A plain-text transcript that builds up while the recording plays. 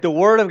The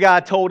Word of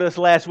God told us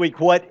last week,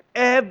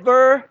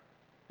 whatever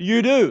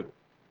you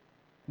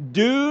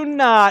do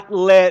not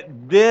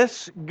let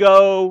this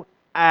go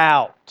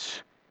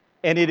out.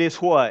 And it is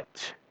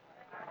what?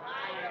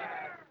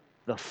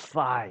 The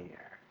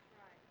fire.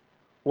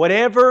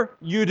 Whatever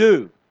you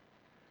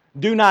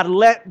do not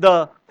let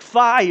the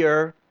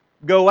fire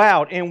go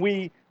out. And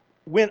we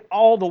went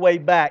all the way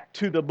back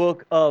to the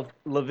book of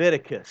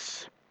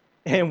Leviticus.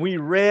 And we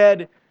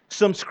read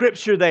some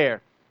scripture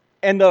there.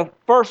 And the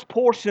first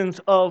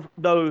portions of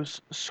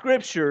those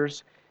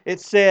scriptures, it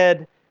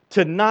said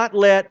to not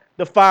let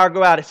the fire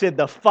go out. It said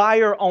the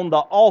fire on the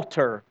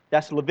altar,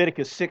 that's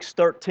Leviticus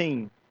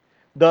 6:13.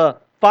 The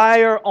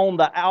fire on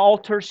the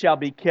altar shall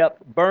be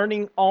kept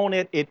burning on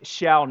it, it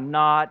shall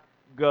not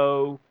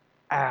go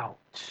out.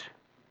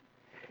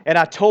 And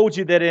I told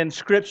you that in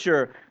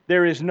Scripture,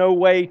 there is no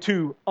way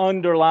to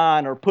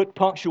underline or put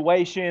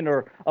punctuation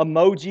or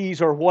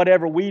emojis or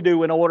whatever we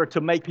do in order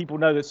to make people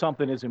know that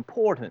something is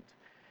important.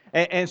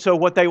 And so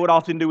what they would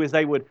often do is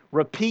they would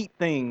repeat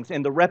things,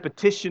 and the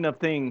repetition of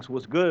things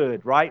was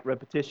good, right?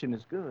 Repetition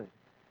is good.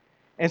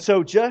 And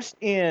so just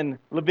in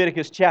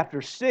Leviticus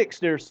chapter 6,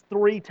 there's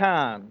 3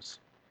 times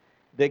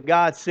that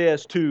God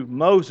says to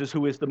Moses,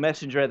 who is the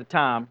messenger at the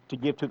time, to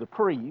give to the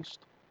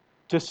priest,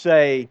 to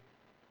say,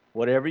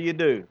 whatever you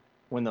do,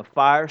 when the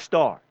fire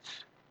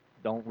starts,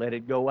 don't let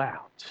it go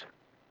out.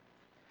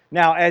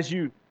 Now, as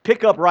you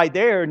pick up right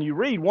there and you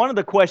read, one of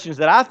the questions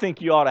that I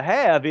think you ought to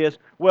have is,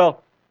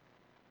 well,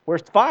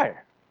 where's the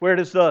fire? Where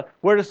does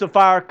the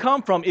fire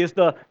come from? Is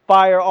the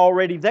fire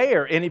already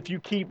there? And if you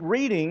keep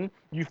reading,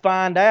 you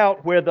find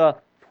out where the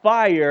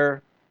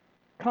fire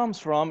comes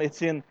from.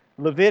 It's in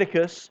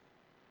Leviticus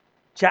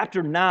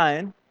chapter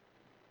 9,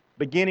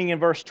 beginning in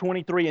verse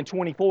 23 and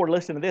 24.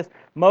 Listen to this.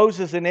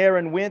 Moses and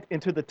Aaron went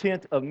into the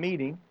tent of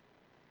meeting,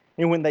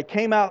 and when they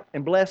came out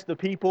and blessed the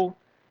people,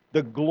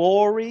 the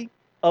glory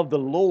of the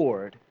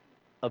Lord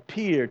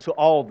appeared to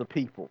all the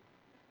people.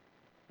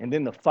 And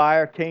then the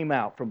fire came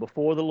out from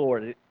before the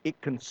Lord.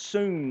 It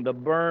consumed the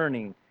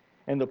burning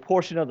and the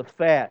portion of the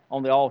fat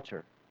on the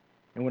altar.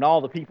 And when all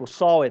the people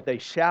saw it, they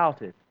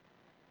shouted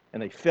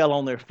and they fell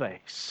on their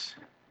face.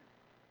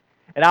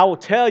 And I will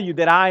tell you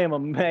that I am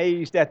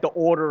amazed at the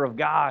order of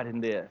God in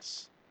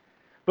this.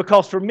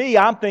 Because for me,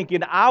 I'm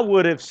thinking I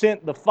would have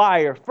sent the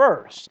fire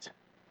first.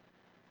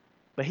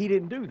 But He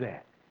didn't do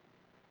that.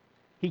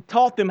 He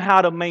taught them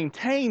how to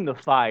maintain the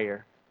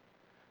fire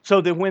so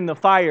that when the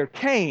fire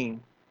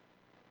came,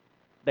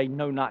 they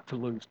know not to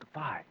lose the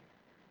fire.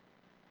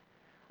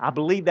 I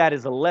believe that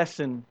is a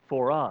lesson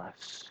for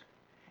us,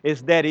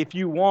 is that if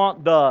you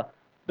want the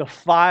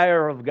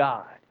fire of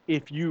God,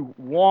 if you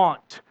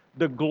want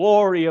the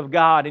glory of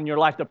God in your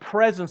life, the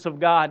presence of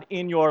God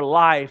in your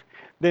life,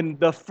 then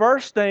the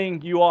first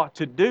thing you ought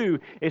to do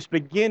is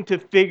begin to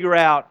figure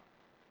out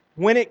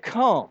when it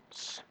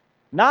comes,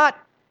 not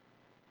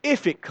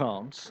if it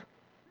comes,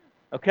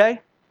 okay?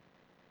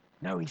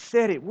 No, He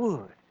said it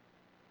would.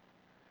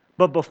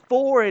 But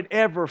before it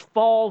ever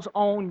falls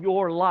on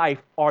your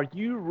life, are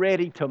you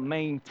ready to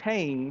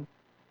maintain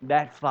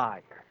that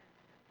fire?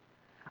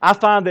 I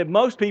find that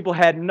most people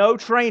had no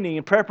training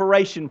and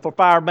preparation for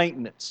fire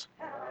maintenance.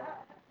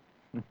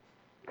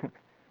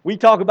 We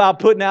talk about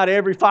putting out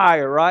every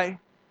fire, right?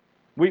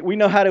 We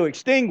know how to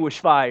extinguish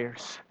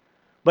fires.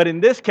 But in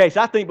this case,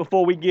 I think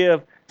before we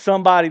give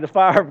somebody the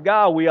fire of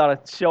God, we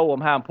ought to show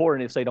them how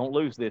important it is. Say, don't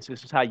lose this.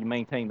 This is how you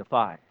maintain the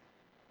fire.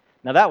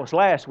 Now, that was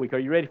last week. Are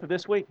you ready for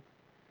this week?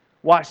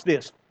 Watch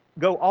this.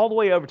 Go all the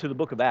way over to the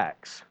book of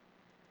Acts.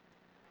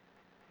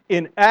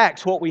 In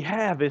Acts, what we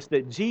have is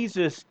that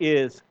Jesus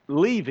is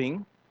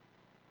leaving,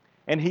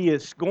 and He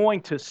is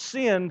going to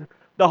send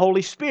the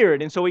Holy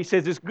Spirit. And so He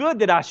says, it's good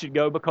that I should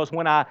go, because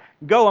when I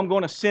go, I'm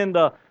going to send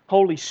the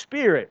Holy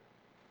Spirit.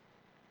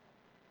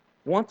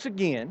 Once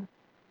again,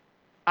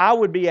 I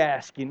would be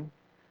asking,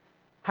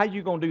 how are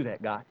you going to do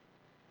that, God?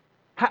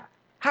 How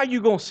are you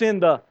going to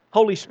send the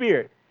Holy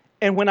Spirit?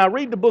 And when I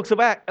read the book of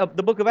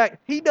Acts,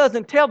 He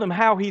doesn't tell them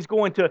how He's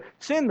going to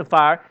send the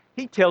fire.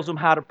 He tells them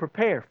how to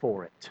prepare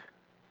for it.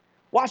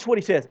 Watch what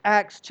He says.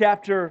 Acts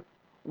chapter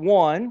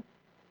 1,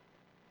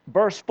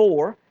 verse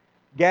 4.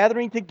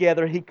 Gathering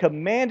together, He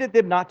commanded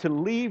them not to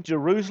leave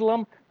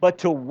Jerusalem, but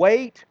to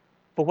wait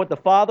for what the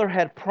Father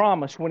had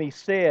promised when He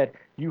said,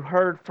 you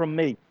heard from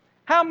me.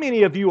 How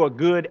many of you are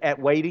good at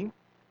waiting?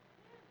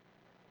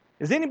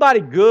 Is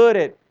anybody good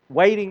at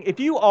waiting? If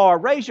you are,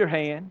 raise your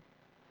hand.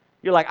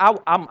 You're like,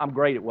 I'm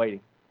great at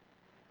waiting.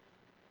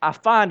 I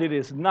find it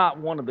is not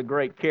one of the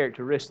great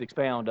characteristics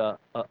found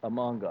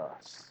among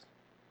us.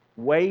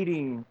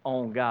 Waiting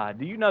on God.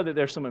 Do you know that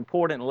there's some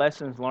important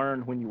lessons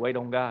learned when you wait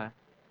on God?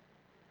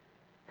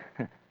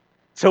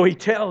 So He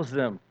tells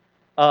them,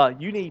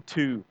 you need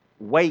to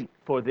wait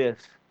for this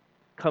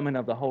coming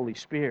of the Holy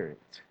Spirit.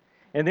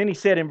 And then He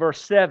said in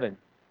verse 7,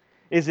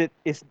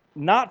 it's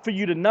not for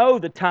you to know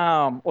the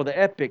time or the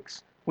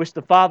epochs which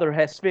the Father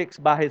has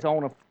fixed by His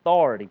own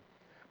authority,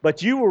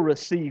 but you will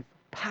receive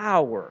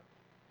power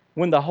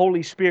when the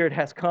Holy Spirit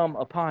has come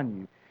upon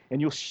you,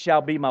 and you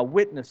shall be my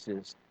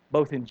witnesses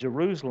both in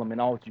Jerusalem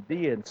and all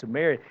Judea and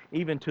Samaria,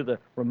 even to the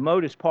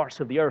remotest parts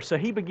of the earth. So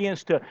he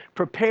begins to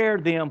prepare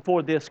them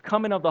for this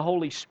coming of the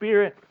Holy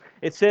Spirit.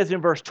 It says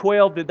in verse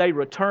 12 that they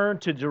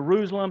returned to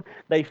Jerusalem.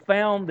 They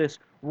found this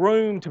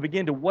room to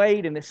begin to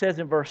wait, and it says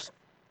in verse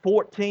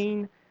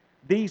 14,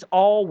 these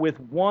all with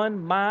one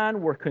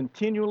mind were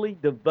continually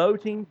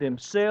devoting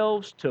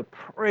themselves to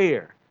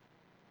prayer.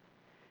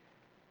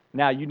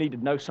 Now you need to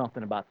know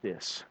something about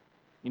this.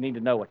 You need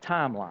to know a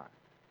timeline.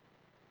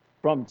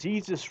 From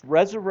Jesus'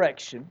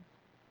 resurrection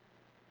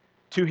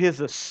to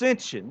his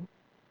ascension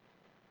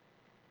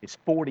is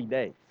 40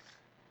 days.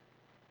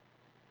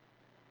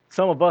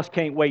 Some of us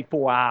can't wait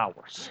 4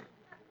 hours.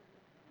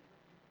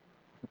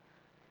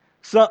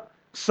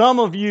 Some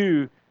of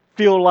you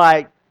feel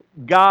like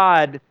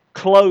God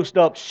closed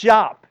up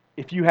shop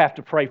if you have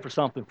to pray for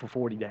something for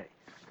 40 days.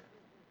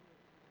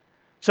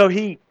 So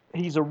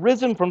he's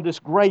arisen from this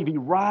grave. He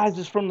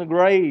rises from the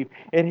grave,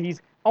 and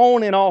he's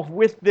on and off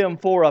with them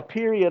for a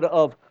period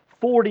of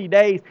 40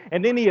 days.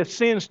 And then he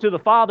ascends to the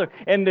Father,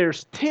 and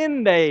there's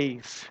 10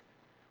 days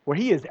where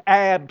he is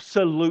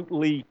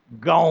absolutely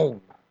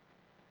gone.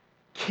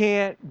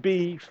 Can't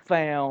be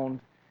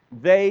found.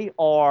 They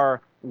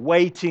are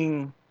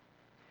waiting.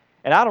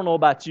 And I don't know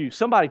about you.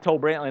 Somebody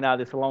told Brantley and I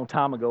this a long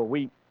time ago.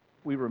 We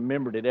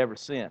remembered it ever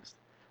since.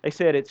 They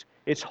said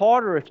it's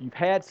harder if you've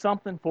had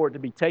something for it to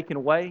be taken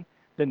away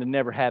than to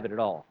never have it at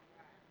all.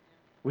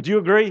 Would you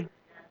agree?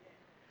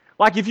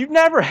 Like if you've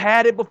never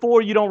had it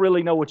before, you don't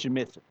really know what you're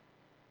missing.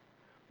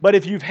 But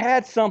if you've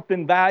had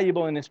something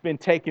valuable and it's been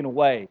taken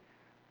away,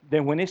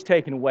 then when it's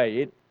taken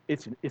away,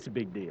 it's a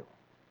big deal.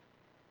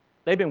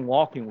 They've been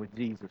walking with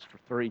Jesus for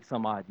 3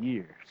 some odd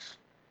years,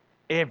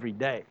 every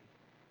day.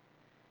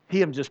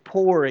 Him just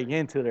pouring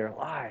into their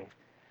life.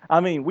 I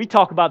mean, we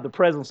talk about the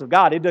presence of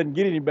God. It doesn't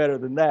get any better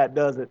than that,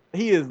 does it?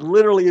 He is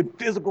literally in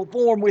physical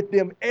form with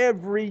them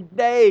every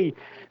day.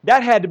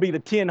 That had to be the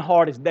 10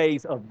 hardest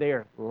days of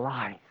their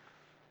life.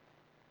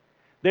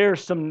 There are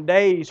some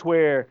days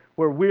where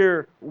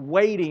we're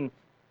waiting,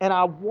 and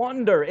I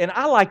wonder, and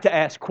I like to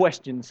ask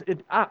questions.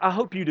 I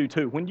hope you do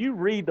too. When you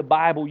read the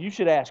Bible, you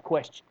should ask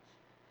questions.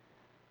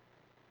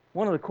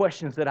 One of the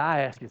questions that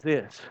I ask is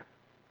this: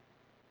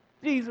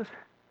 Jesus,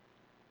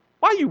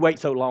 why you wait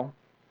so long?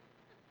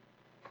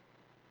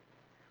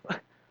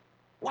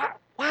 Why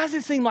does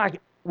it seem like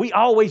we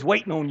always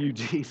waiting on you,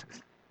 Jesus?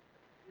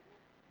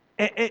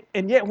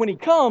 And yet when he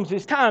comes,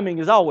 his timing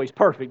is always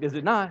perfect, is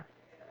it not?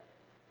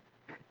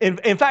 In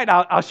fact,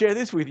 I'll share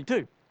this with you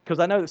too, because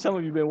I know that some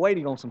of you have been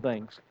waiting on some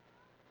things.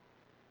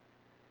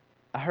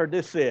 I heard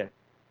this said: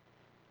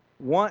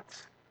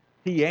 once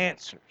he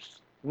answers,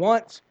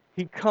 once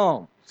he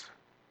comes,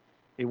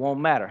 it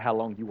won't matter how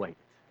long you wait.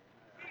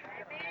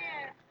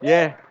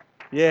 Yeah.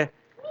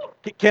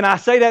 Can I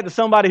say that to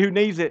somebody who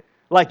needs it?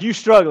 Like you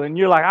struggling,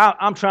 you're like,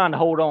 I'm trying to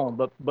hold on,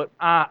 but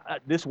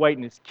this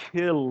waiting is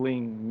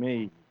killing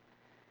me.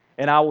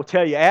 And I will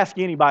tell you, ask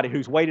anybody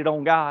who's waited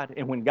on God,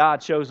 and when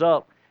God shows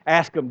up,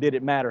 ask them, did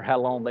it matter how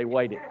long they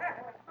waited?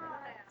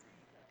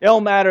 It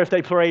don't matter if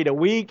they prayed a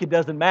week. It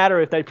doesn't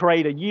matter if they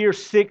prayed a year,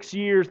 6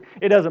 years.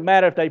 It doesn't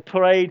matter if they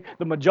prayed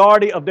the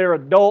majority of their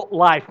adult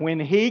life. When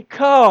He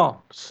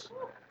comes,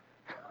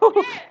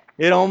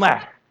 it don't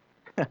matter.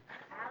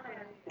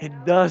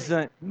 It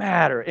doesn't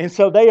matter. And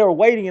so they are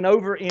waiting, and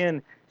over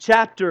in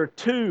chapter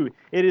 2,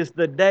 it is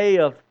the day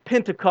of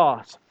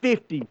Pentecost.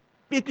 50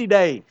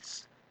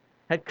 days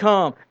had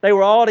come. They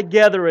were all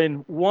together in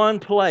one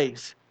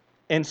place.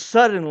 And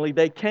suddenly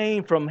they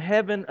came from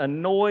heaven a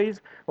noise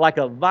like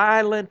a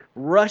violent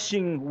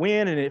rushing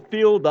wind, and it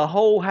filled the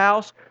whole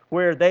house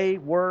where they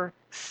were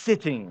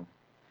sitting.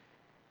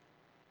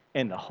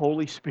 And the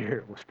Holy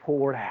Spirit was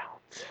poured out.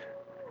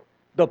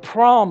 The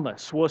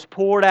promise was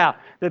poured out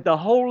that the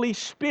Holy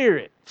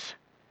Spirit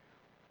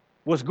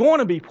was going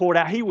to be poured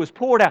out. He was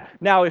poured out.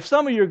 Now, if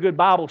some of you are good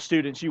Bible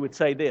students, you would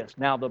say this.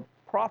 Now, the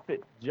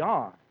prophet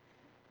John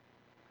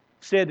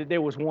said that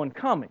there was one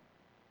coming,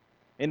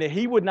 and that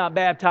he would not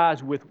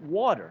baptize with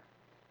water,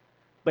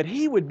 but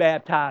he would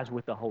baptize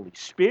with the Holy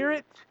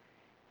Spirit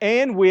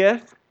and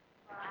with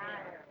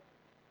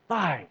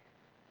fire.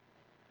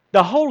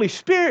 The Holy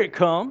Spirit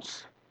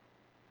comes.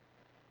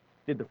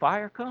 Did the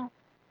fire come?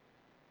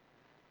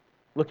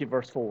 Look at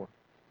verse 4.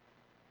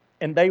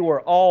 And they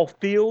were all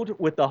filled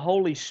with the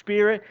Holy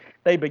Spirit.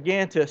 They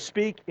began to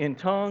speak in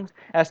tongues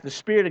as the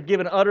Spirit had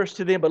given utterance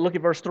to them. But look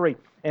at verse 3.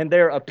 And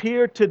there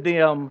appeared to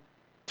them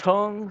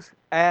tongues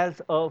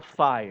as of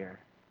fire,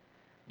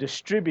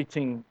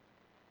 distributing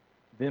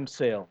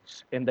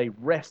themselves, and they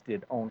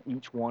rested on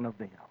each one of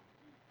them.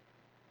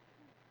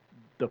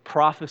 The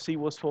prophecy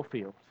was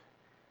fulfilled,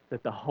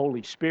 that the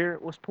Holy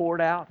Spirit was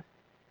poured out,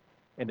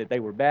 and that they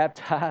were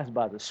baptized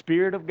by the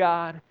Spirit of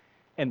God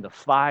and the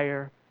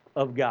fire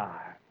of God.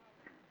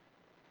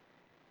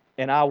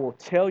 And I will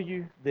tell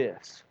you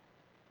this: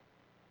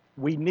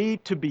 we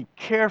need to be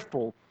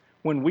careful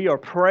when we are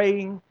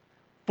praying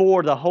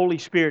for the Holy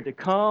Spirit to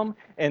come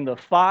and the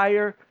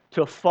fire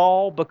to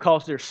fall,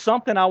 because there's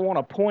something I want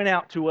to point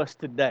out to us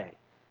today.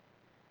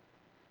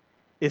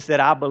 is that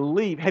I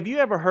believe, have you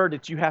ever heard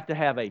that you have to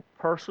have a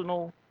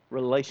personal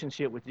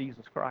relationship with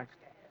Jesus Christ?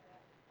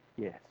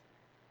 Yes.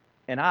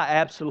 And I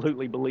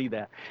absolutely believe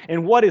that.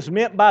 And what is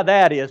meant by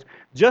that is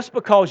just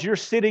because you're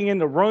sitting in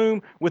the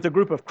room with a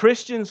group of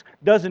Christians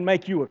doesn't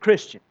make you a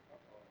Christian.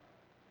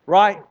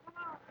 Right?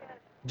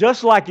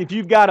 Just like if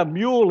you've got a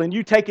mule and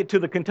you take it to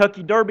the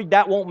Kentucky Derby,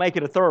 that won't make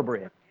it a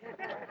thoroughbred.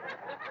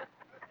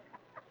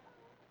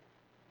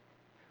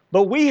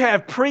 But we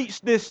have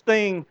preached this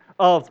thing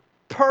of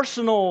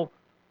personal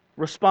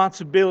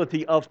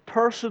responsibility, of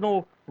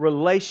personal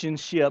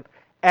relationship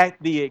at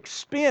the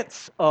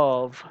expense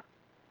of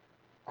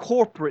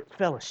corporate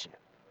fellowship.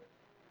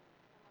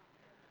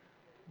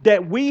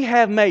 That we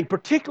have made,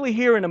 particularly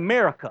here in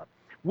America,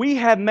 we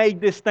have made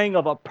this thing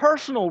of a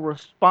personal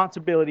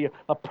responsibility,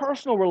 a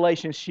personal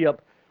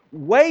relationship,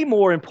 way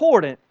more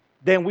important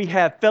than we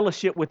have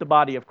fellowship with the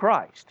body of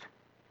Christ.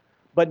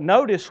 But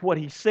notice what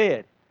he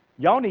said.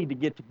 Y'all need to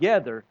get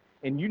together,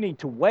 and you need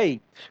to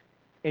wait,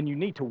 and you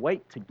need to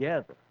wait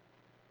together.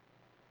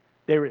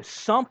 There is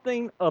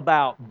something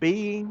about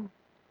being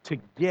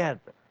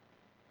together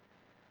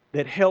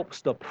that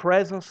helps the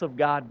presence of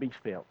God be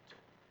felt,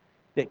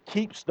 that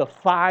keeps the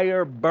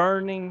fire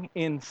burning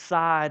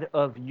inside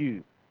of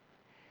you.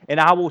 And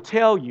I will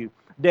tell you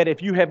that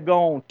if you have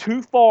gone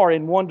too far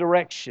in one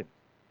direction,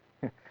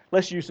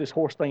 let's use this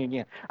horse thing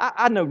again.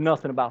 I know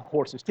nothing about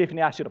horses.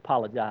 Tiffany, I should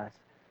apologize.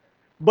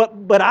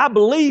 But I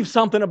believe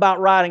something about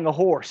riding a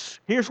horse.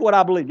 Here's what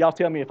I believe. Y'all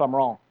tell me if I'm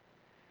wrong.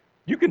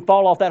 You can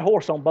fall off that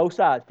horse on both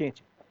sides, can't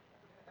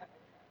you?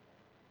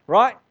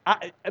 Right?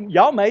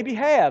 Y'all maybe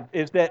have.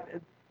 Is that,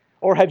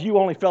 or have you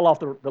only fell off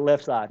the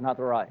left side, not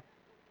the right?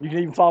 You can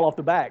even fall off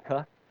the back,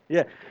 huh?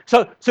 Yeah.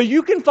 So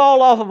you can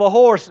fall off of a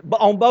horse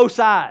on both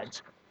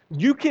sides.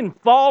 You can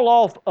fall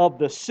off of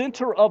the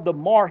center of the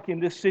mark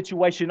in this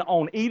situation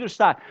on either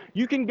side.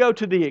 You can go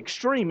to the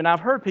extreme. And I've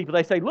heard people,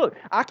 they say, look,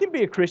 I can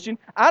be a Christian.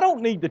 I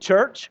don't need the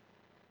church.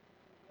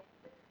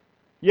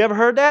 You ever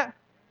heard that?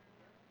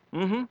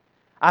 Mm-hmm.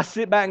 I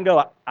sit back and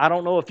go, I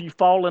don't know if you've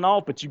fallen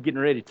off, but you're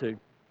getting ready to.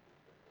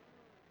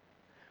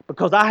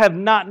 Because I have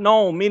not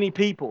known many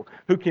people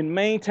who can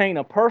maintain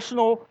a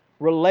personal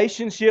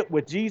relationship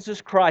with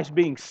Jesus Christ,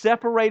 being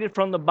separated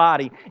from the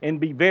body, and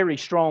be very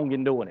strong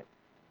in doing it.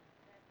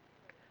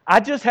 I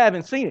just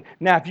haven't seen it.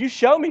 Now, if you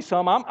show me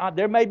some,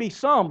 there may be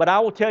some, but I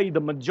will tell you the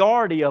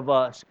majority of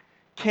us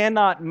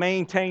cannot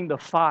maintain the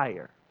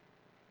fire.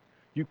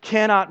 You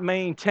cannot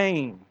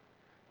maintain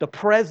the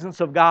presence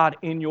of God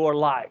in your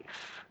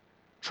life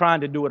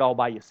trying to do it all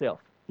by yourself.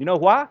 You know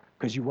why?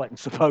 Because you wasn't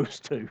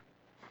supposed to.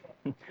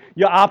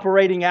 You're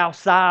operating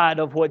outside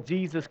of what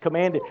Jesus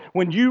commanded.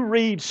 When you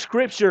read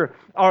Scripture,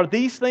 are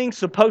these things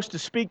supposed to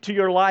speak to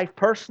your life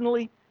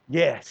personally?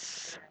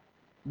 Yes.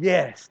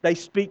 Yes, they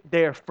speak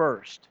there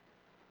first.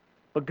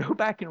 But go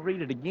back and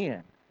read it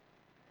again.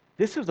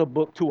 This is a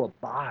book to a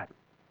body.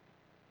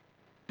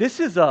 This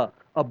is a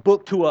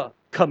book to a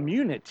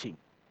community.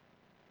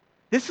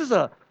 This is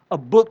a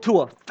book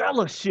to a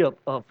fellowship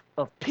of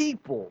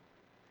people.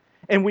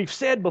 And we've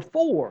said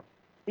before,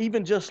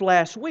 even just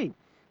last week,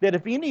 that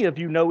if any of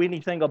you know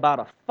anything about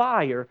a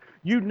fire,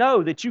 you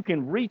know that you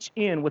can reach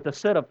in with a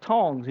set of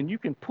tongs and you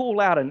can pull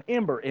out an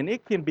ember and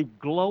it can be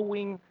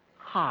glowing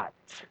hot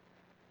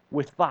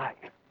with fire.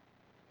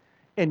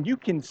 And you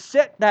can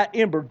set that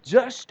ember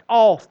just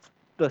off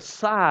the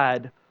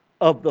side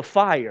of the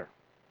fire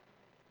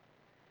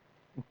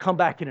and come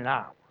back in an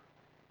hour.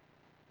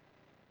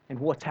 And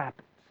what's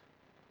happened?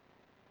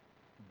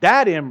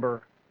 That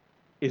ember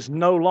is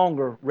no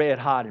longer red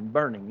hot and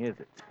burning, is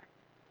it?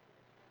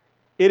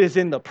 It is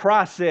in the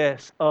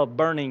process of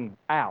burning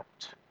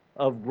out,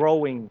 of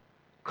growing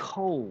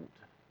cold.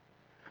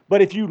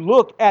 But if you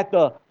look at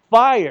the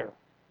fire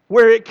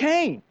where it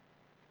came,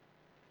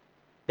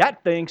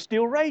 that thing's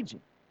still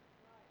raging.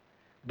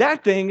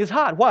 That thing is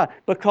hot. Why?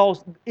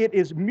 Because it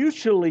is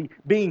mutually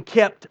being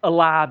kept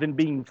alive and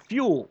being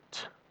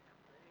fueled.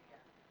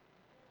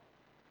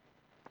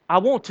 I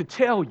want to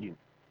tell you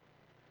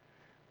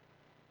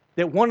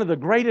that one of the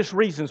greatest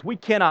reasons we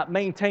cannot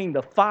maintain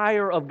the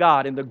fire of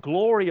God and the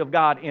glory of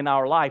God in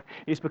our life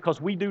is because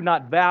we do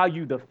not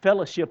value the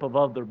fellowship of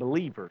other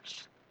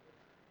believers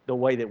the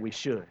way that we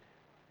should.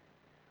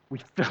 We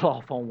fell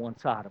off on one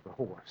side of the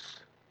horse.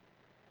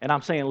 And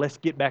I'm saying let's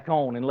get back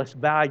on and let's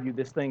value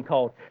this thing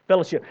called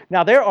fellowship.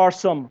 Now, there are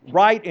some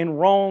right and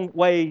wrong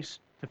ways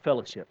to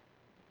fellowship.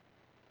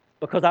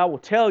 Because I will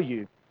tell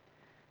you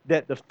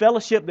that the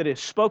fellowship that is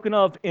spoken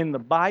of in the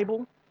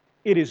Bible,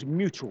 it is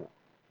mutual.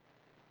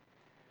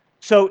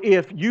 So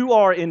if you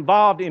are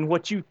involved in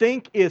what you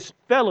think is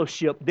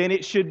fellowship, then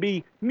it should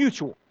be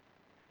mutual,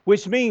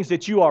 which means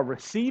that you are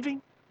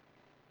receiving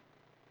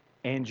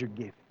and you're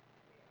giving.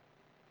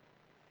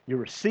 You're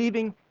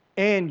receiving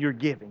and you're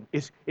giving.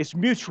 It's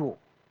mutual.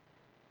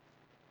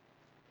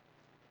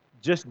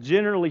 Just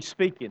generally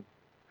speaking,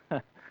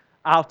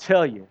 I'll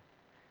tell you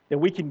that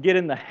we can get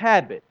in the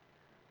habit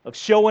of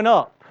showing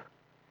up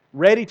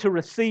ready to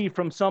receive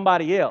from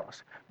somebody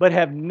else, but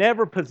have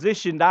never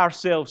positioned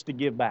ourselves to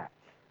give back.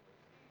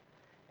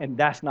 And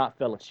that's not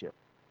fellowship.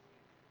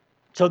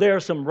 So there are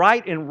some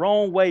right and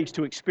wrong ways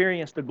to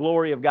experience the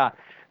glory of God.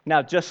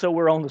 Now, just so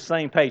we're on the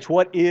same page,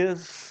 what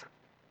is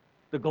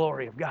the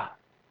glory of God?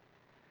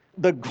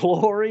 The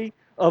glory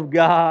of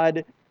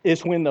God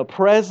is when the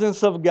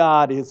presence of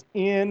God is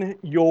in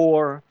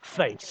your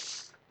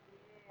face.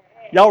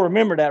 Y'all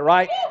remember that,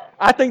 right?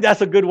 I think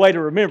that's a good way to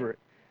remember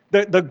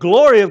it. The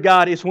glory of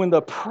God is when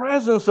the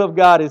presence of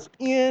God is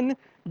in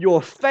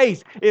your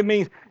face. It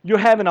means you're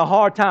having a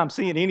hard time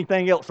seeing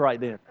anything else right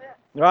then,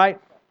 right?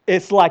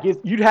 It's like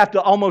you'd have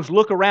to almost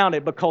look around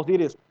it because it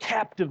is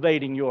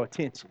captivating your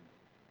attention.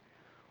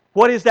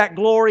 What is that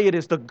glory? It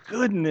is the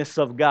goodness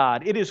of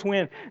God. It is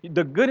when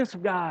the goodness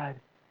of God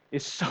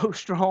is so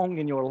strong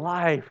in your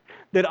life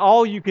that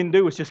all you can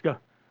do is just go,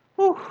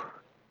 whew.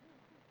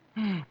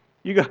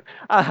 You go,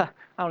 I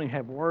don't even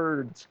have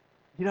words.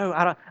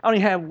 I don't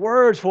even have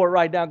words for it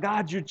right now.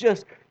 God,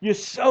 you're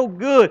so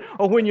good.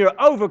 Or when you're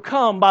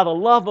overcome by the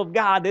love of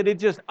God, that it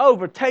just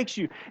overtakes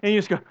you. And you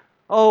just go,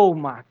 oh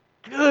my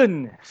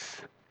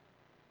goodness.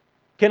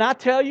 Can I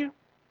tell you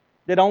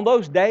that on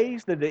those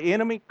days that the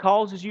enemy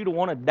causes you to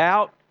want to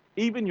doubt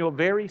even your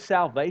very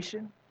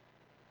salvation,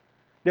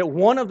 that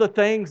one of the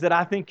things that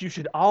I think you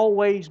should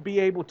always be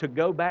able to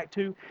go back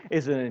to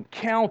is an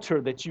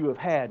encounter that you have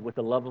had with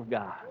the love of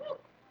God.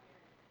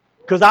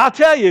 Because I'll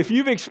tell you, if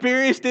you've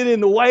experienced it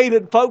in the way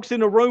that folks in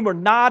the room are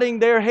nodding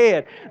their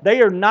head,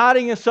 they are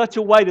nodding in such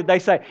a way that they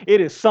say, it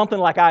is something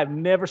like I've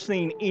never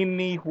seen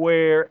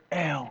anywhere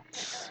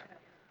else.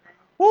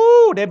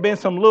 Woo, there have been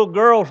some little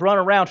girls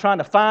running around trying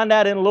to find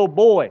that in a little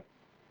boy.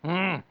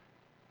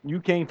 You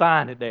can't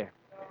find it there.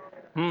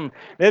 There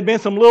have been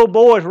some little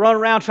boys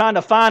running around trying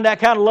to find that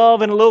kind of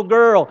love in a little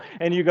girl,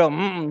 and you go,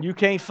 you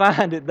can't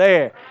find it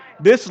there.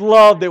 This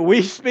love that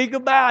we speak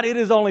about, it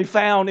is only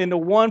found in the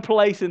one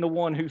place, in the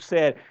one who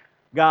said,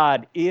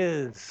 God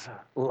is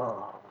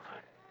love.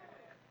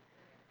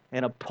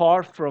 And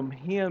apart from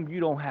Him, you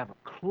don't have a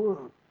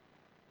clue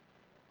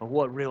of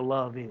what real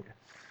love is.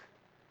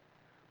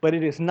 But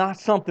it is not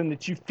something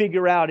that you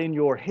figure out in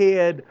your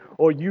head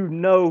or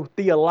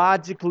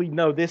theologically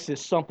know this is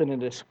something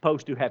that is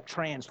supposed to have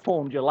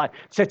transformed your life,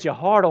 set your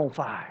heart on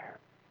fire.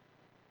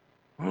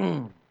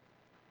 And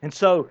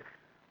so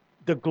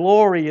the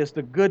glory is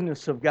the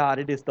goodness of God.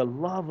 It is the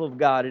love of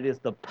God. It is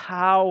the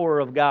power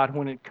of God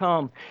when it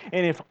comes.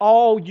 And if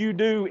all you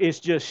do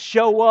is just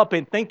show up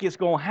and think it's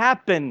going to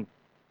happen,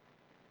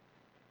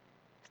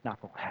 it's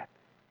not going to happen.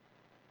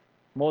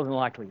 More than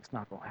likely, it's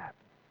not going to happen.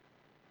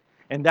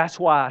 And that's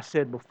why I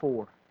said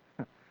before,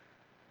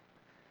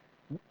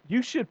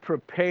 you should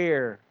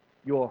prepare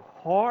your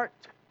heart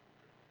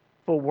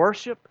for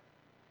worship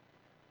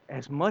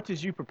as much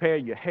as you prepare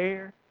your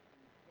hair,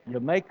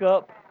 your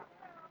makeup,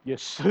 your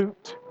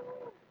suit,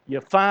 your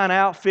fine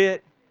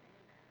outfit,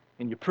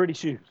 and your pretty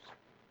shoes.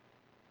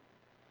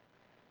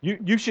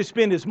 You should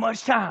spend as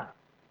much time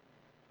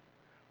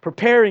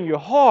preparing your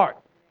heart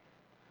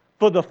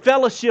for the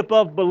fellowship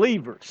of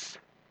believers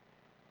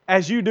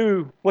as you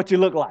do what you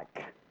look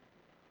like.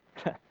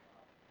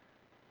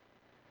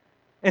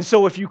 And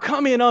so if you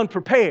come in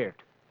unprepared,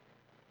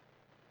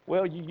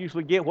 well, you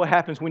usually get what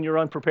happens when you're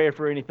unprepared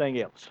for anything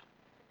else,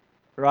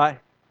 right?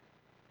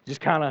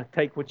 Just kind of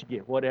take what you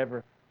get,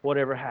 whatever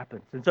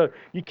happens. And so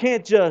you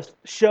can't just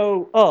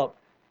show up,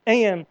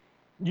 and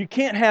you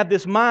can't have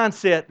this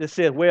mindset that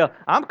says, well,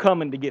 I'm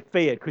coming to get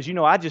fed because,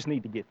 I just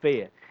need to get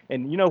fed.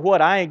 And you know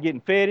what? I ain't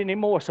getting fed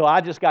anymore, so I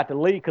just got to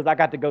leave because I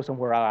got to go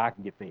somewhere I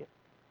can get fed.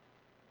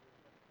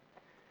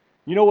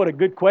 You know what a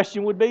good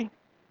question would be?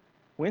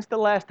 When's the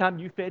last time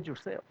you fed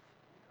yourself?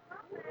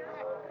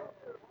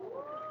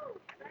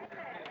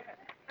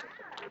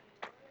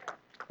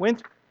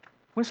 When's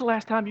the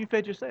last time you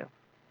fed yourself?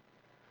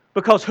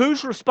 Because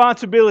whose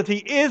responsibility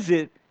is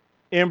it,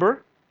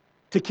 Ember,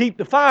 to keep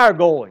the fire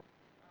going?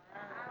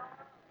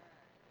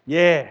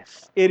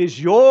 Yes, it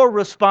is your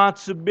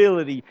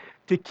responsibility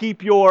to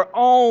keep your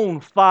own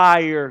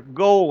fire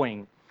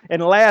going.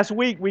 And last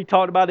week we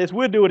talked about this.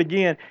 We'll do it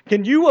again.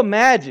 Can you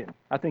imagine?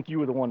 I think you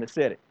were the one that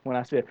said it when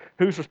I said,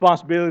 whose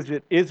responsibility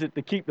is it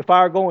to keep the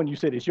fire going? You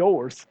said it's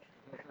yours.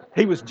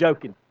 He was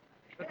joking.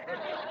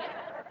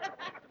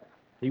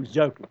 He was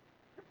joking.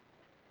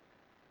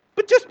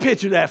 But just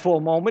picture that for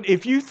a moment.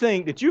 If you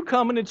think that you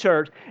come into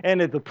church and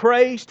that the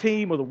praise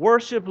team or the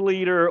worship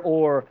leader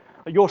or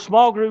your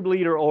small group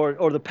leader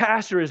or the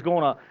pastor is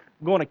going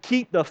to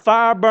keep the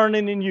fire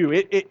burning in you,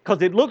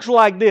 because it looks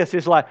like this.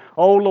 It's like,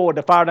 oh, Lord,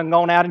 the fire done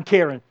gone out in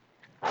Karen.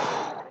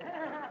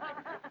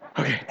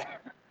 Okay.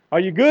 Are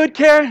you good,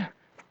 Karen?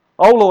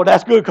 Oh, Lord,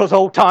 that's good because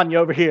old Tanya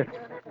over here.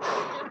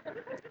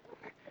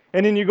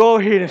 And then you go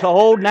over here and it's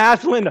old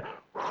nice Linda.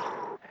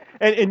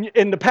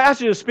 And the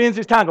pastor just spends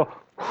his time going,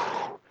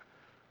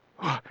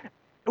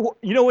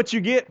 you know what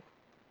you get?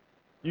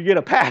 You get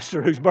a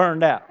pastor who's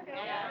burned out.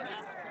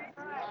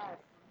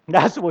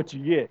 That's what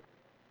you get.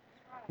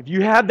 If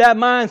you have that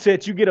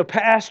mindset, you get a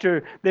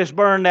pastor that's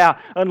burned out,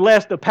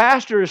 unless the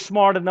pastor is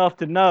smart enough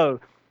to know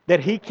that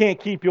he can't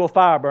keep your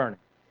fire burning.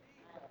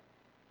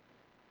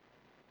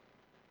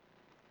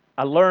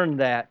 I learned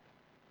that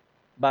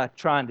by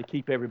trying to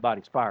keep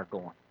everybody's fire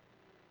going.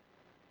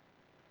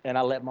 and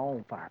I let my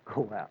own fire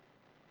go out.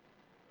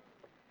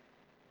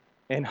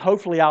 And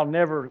hopefully I'll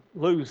never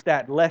lose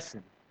that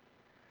lesson.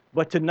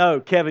 But to know,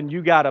 Kevin,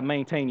 you got to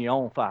maintain your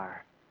own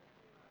fire.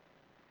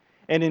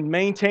 And in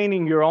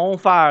maintaining your own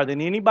fire,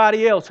 then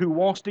anybody else who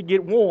wants to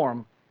get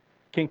warm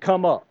can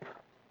come up.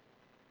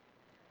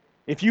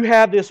 If you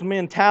have this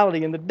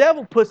mentality, and the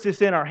devil puts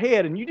this in our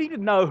head, and you need to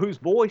know whose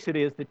voice it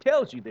is that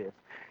tells you this.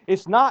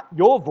 It's not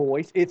your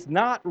voice. It's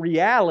not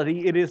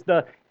reality. It is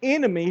the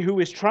enemy who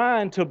is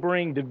trying to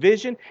bring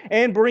division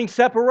and bring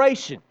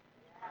separation.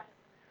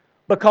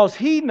 Because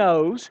he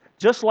knows,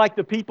 just like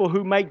the people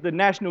who make the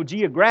National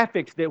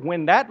Geographics, that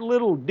when that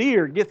little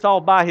deer gets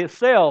all by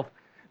himself,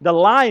 the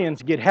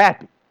lions get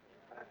happy.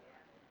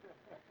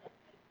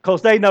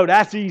 Because they know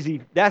that's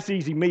easy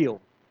meal.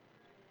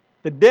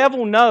 The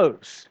devil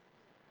knows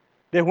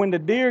that when the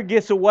deer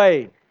gets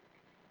away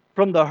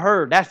from the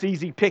herd, that's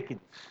easy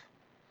pickings.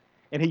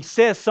 And he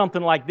says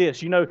something like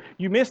this,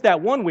 you missed that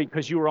 1 week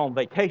because you were on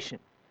vacation.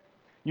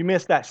 You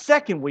missed that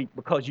second week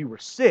because you were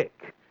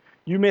sick.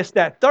 You missed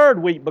that third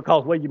week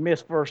because, you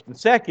missed first and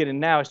second, and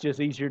now it's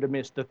just easier to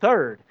miss the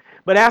third.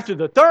 But after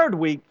the third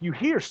week, you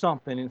hear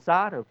something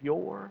inside of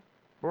your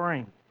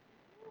brain.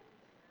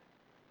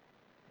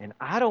 And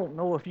I don't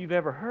know if you've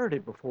ever heard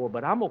it before,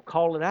 but I'm going to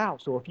call it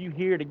out. So if you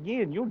hear it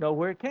again, you'll know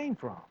where it came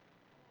from.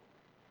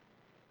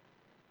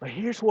 But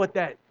here's what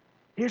that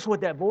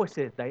voice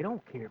says. They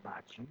don't care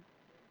about you.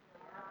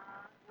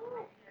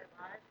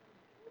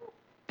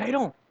 They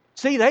don't.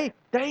 See, they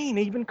ain't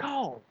even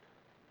called.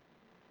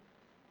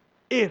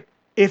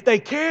 If they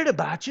cared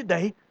about you,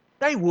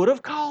 they would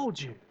have called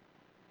you.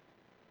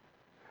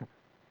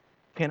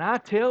 Can I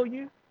tell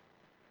you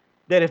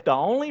that if the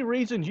only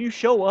reason you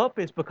show up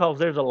is because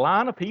there's a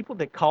line of people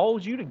that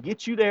calls you to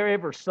get you there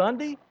every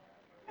Sunday,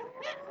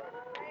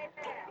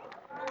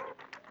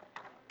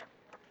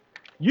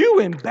 you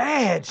in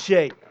bad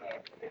shape.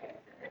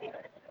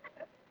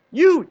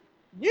 You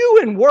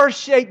in worse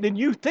shape than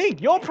you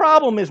think. Your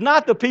problem is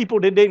not the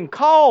people that didn't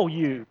call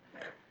you.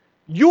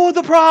 You're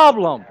the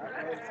problem.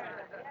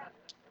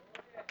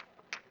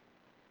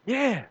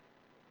 Yeah.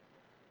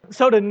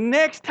 So the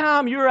next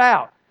time you're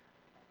out,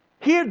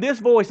 hear this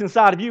voice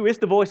inside of you. It's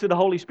the voice of the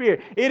Holy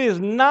Spirit. It is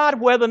not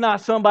whether or not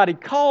somebody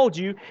called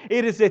you.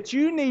 It is that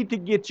you need to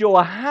get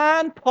your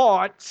hind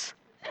parts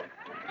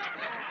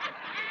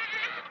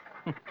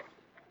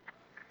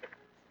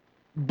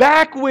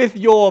back with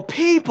your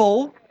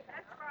people.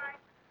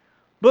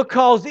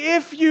 Because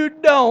if you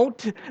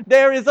don't,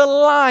 there is a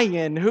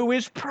lion who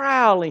is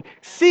prowling,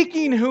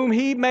 seeking whom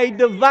he may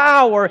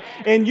devour,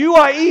 and you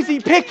are easy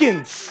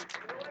pickings.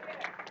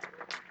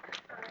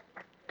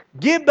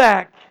 Get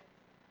back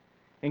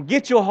and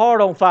get your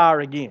heart on fire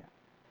again.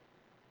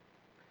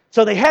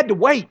 So they had to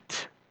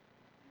wait.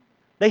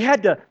 They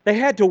had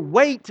to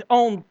wait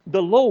on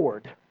the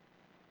Lord.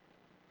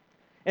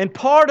 And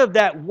part of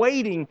that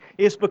waiting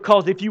is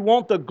because if you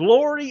want the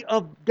glory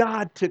of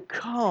God to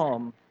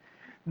come,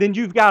 then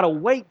you've got to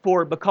wait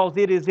for it, because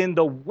it is in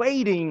the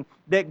waiting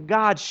that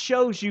God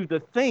shows you the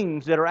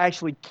things that are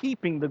actually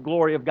keeping the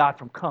glory of God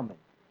from coming.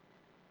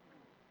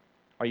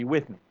 Are you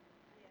with me?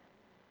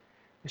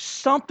 There's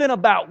something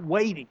about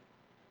waiting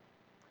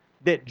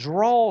that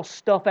draws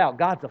stuff out.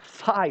 God's a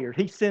fire.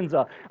 He sends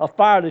a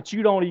fire that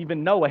you don't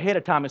even know ahead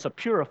of time. It's a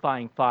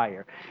purifying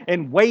fire.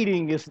 And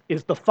waiting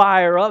is the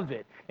fire of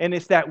it. And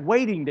it's that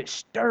waiting that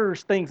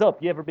stirs things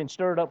up. You ever been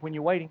stirred up when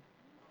you're waiting?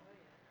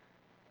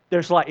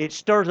 It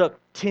stirs up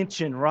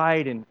tension,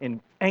 right? And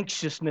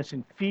anxiousness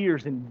and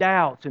fears and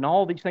doubts and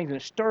all these things. And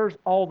it stirs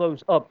all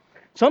those up.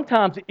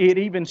 Sometimes it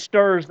even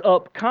stirs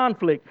up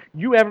conflict.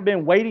 You ever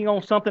been waiting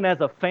on something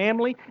as a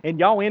family and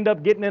y'all end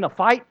up getting in a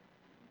fight?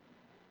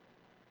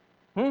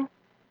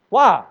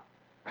 Why?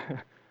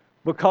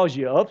 Because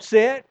you're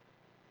upset,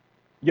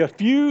 your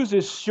fuse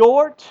is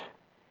short,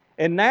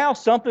 and now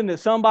something that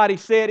somebody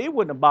said, it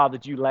wouldn't have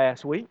bothered you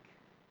last week,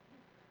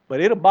 but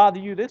it'll bother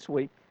you this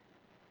week,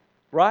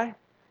 right?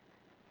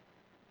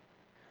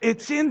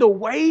 It's in the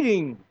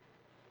waiting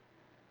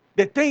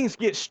that things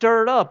get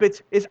stirred up.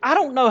 I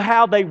don't know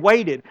how they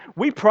waited.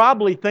 We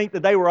probably think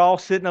that they were all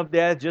sitting up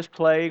there just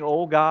playing,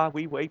 "Oh God,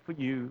 we wait for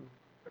you.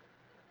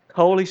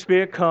 Holy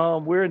Spirit,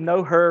 come. We're in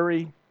no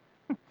hurry.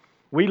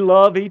 We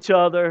love each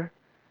other."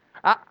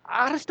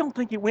 I just don't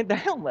think it went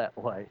down that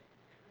way.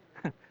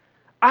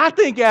 I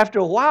think after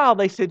a while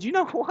they said, "You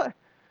know what?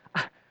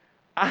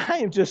 I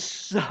am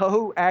just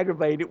so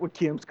aggravated with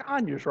Kim's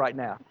Conyers right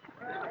now."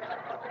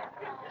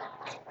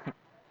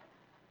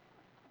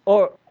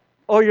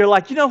 Or you're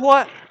like, "You know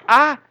what?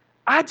 I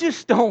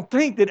just don't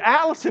think that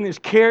Allison is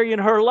carrying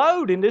her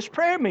load in this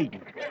prayer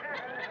meeting."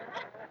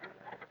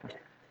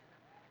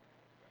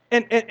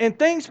 And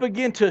things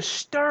begin to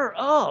stir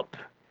up.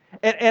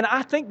 And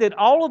I think that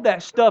all of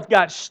that stuff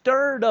got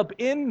stirred up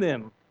in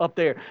them up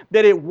there.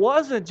 That it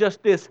wasn't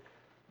just this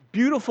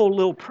beautiful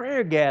little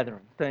prayer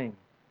gathering thing.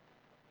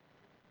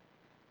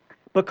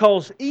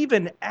 Because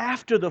even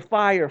after the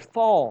fire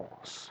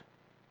falls,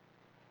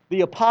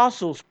 the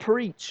apostles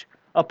preach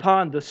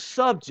upon the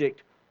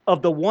subject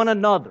of the one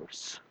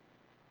another's,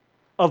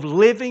 of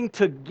living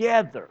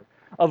together,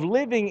 of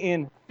living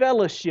in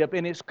fellowship,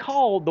 and it's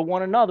called the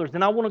one another's.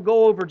 And I want to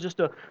go over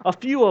just a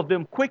few of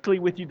them quickly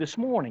with you this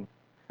morning.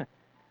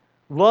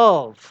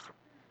 Love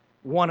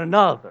one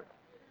another.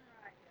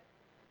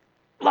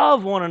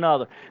 Love one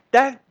another.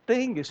 That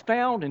thing is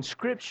found in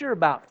Scripture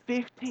about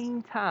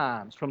 15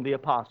 times from the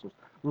apostles.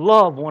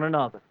 Love one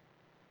another.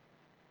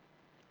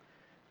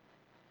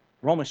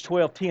 Romans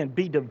 12:10,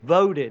 be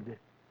devoted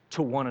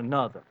to one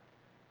another.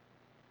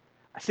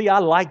 See, I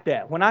like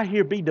that. When I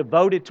hear be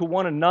devoted to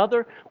one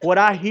another, what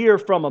I hear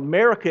from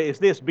America is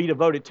this: be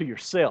devoted to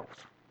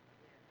yourself.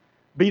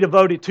 Be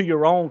devoted to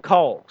your own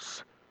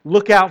cause.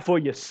 Look out for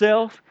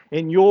yourself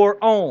and your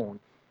own.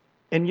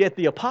 And yet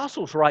the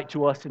apostles write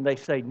to us and they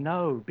say,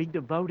 no, be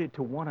devoted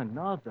to one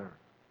another.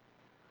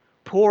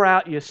 Pour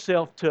out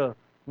yourself to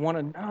one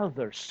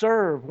another.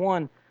 Serve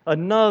one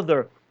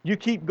another. You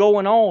keep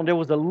going on. There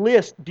was a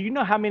list. Do you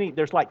know how many?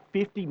 There's like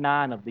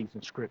 59 of these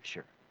in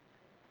Scripture.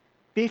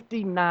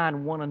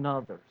 59 one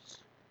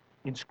another's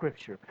in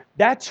Scripture.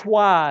 That's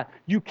why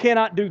you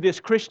cannot do this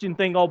Christian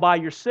thing all by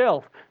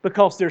yourself,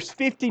 because there's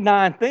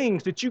 59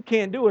 things that you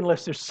can't do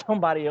unless there's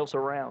somebody else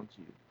around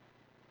you.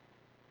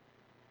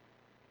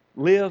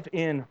 Live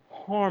in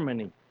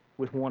harmony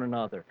with one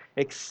another.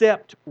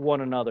 Accept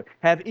one another.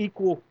 Have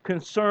equal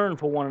concern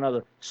for one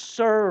another.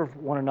 Serve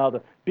one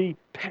another. Be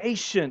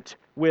patient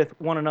with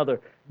one another.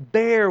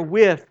 Bear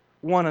with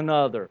one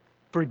another.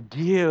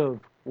 Forgive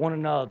one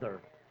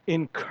another.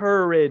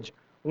 Encourage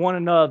one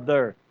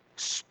another.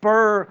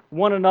 Spur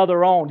one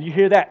another on. Do you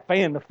hear that?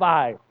 Fan the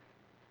fire.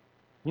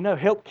 You know,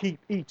 help keep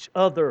each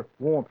other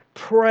warm.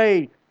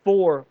 Pray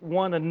for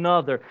one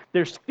another.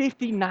 There's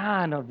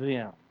 59 of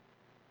them.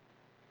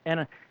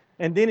 And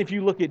then if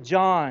you look at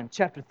John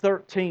chapter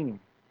 13,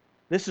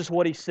 this is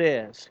what he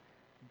says.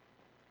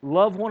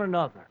 Love one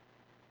another.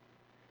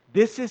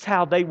 This is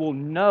how they will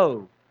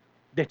know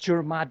that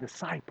you're my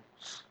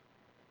disciples.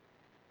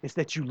 It's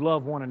that you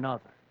love one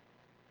another.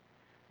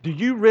 Do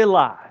you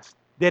realize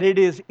that it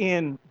is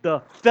in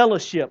the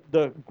fellowship,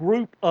 the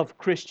group of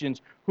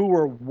Christians who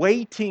are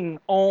waiting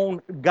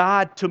on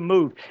God to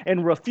move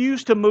and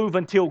refuse to move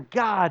until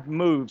God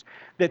moves,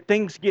 that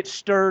things get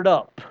stirred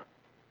up?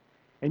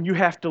 And you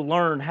have to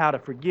learn how to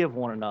forgive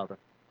one another.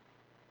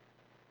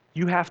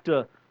 You have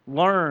to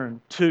learn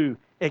to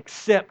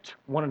accept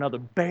one another,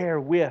 bear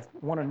with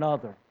one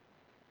another.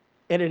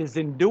 And it is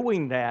in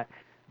doing that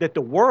that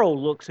the world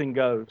looks and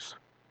goes,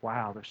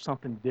 wow, there's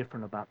something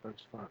different about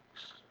those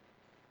folks.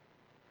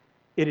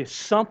 It is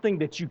something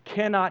that you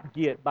cannot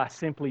get by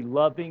simply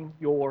loving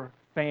your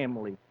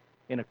family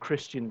in a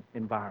Christian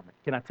environment.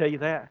 Can I tell you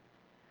that?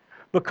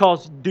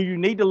 Because do you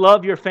need to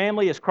love your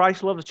family as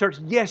Christ loved the church?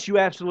 Yes, you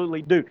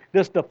absolutely do.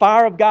 Does the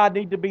fire of God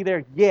need to be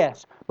there?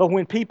 Yes. But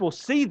when people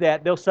see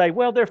that, they'll say,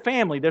 well, they're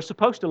family. They're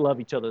supposed to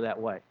love each other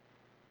that way.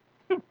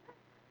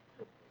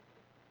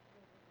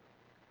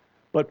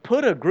 But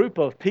put a group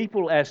of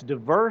people as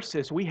diverse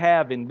as we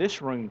have in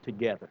this room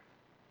together,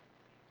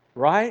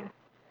 right?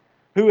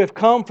 Who have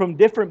come from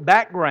different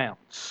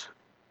backgrounds.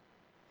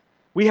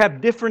 We have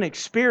different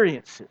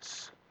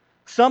experiences.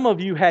 Some of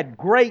you had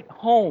great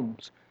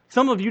homes.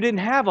 Some of you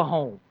didn't have a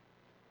home.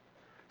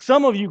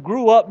 Some of you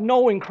grew up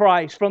knowing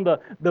Christ from the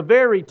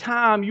very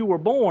time you were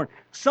born.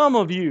 Some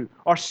of you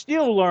are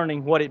still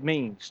learning what it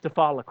means to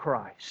follow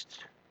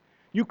Christ.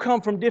 You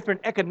come from different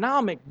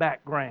economic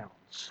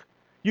backgrounds.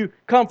 You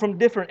come from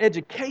different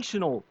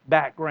educational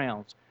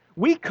backgrounds.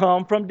 We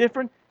come from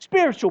different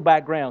spiritual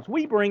backgrounds.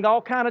 We bring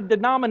all kind of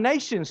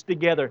denominations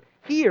together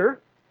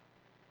here.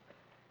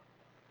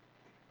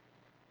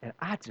 And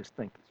I just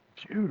think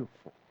it's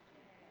beautiful.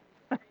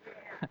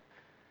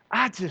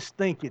 I just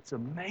think it's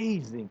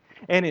amazing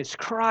and it's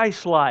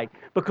Christ-like,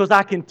 because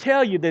I can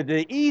tell you that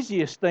the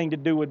easiest thing to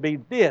do would be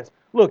this.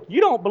 Look,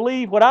 you don't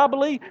believe what I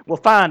believe? Well,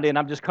 fine then.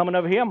 I'm just coming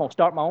over here. I'm going to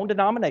start my own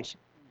denomination.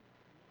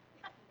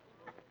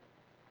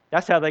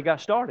 That's how they got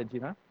started,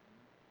 you know.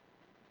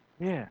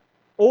 Yeah.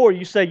 Or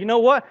you say, you know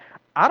what?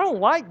 I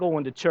don't like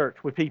going to church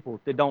with people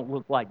that don't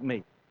look like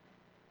me.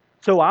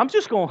 So I'm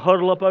just going to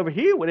huddle up over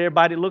here with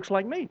everybody that looks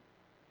like me.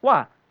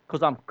 Why?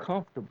 Because I'm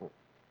comfortable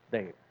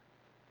there.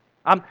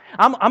 I'm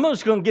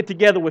just going to get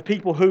together with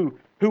people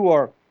who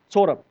are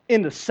sort of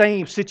in the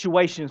same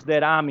situations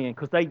that I'm in,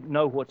 because they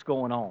know what's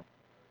going on.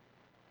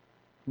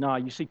 No,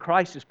 you see,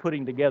 Christ is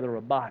putting together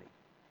a body.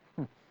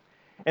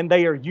 And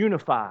they are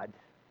unified.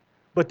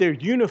 But they're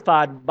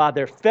unified by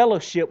their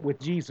fellowship with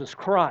Jesus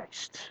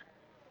Christ.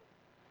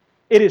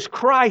 It is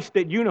Christ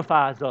that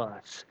unifies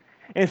us.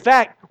 In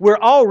fact, we're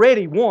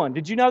already one.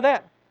 Did you know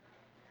that?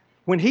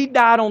 When He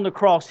died on the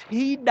cross,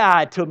 He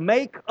died to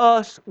make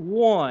us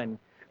one.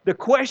 The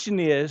question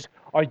is,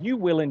 are you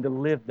willing to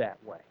live that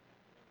way?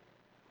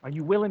 Are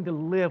you willing to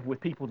live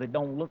with people that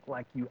don't look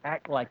like you,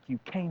 act like you,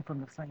 came from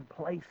the same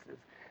places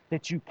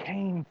that you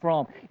came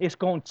from? It's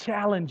going to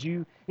challenge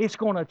you. It's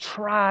going to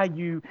try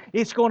you.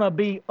 It's going to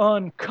be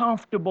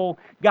uncomfortable.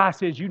 God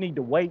says you need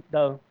to wait,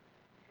 though.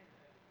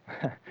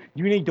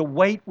 You need to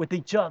wait with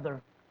each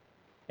other.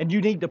 And you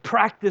need to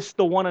practice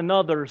the one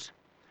another's.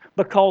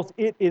 because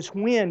it is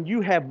when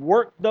you have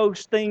worked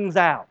those things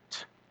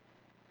out.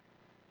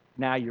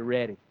 Now you're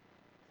ready.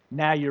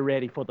 Now you're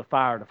ready for the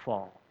fire to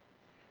fall.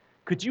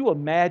 Could you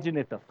imagine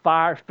if the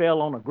fire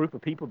fell on a group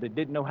of people that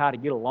didn't know how to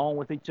get along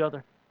with each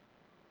other?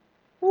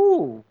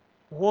 Ooh,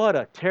 what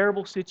a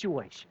terrible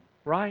situation,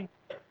 right?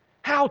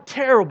 How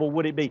terrible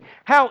would it be?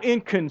 How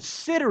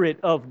inconsiderate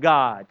of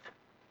God.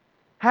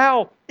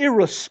 How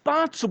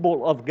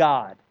irresponsible of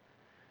God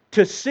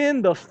to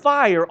send the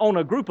fire on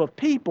a group of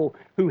people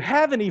who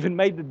haven't even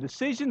made the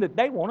decision that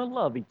they want to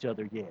love each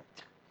other yet.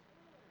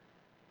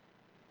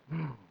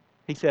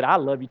 He said, I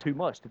love you too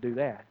much to do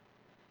that.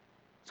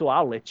 So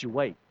I'll let you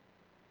wait.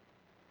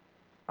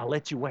 I'll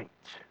let you wait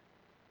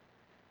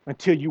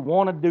until you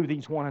want to do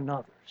these one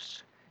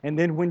another's. And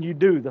then when you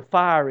do, the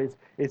fire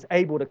is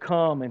able to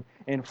come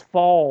and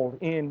fall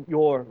in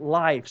your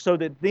life so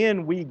that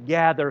then we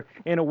gather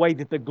in a way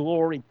that the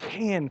glory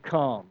can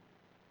come.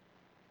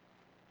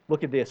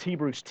 Look at this,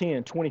 Hebrews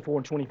 10, 24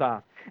 and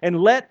 25. And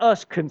let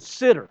us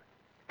consider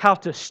how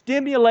to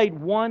stimulate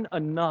one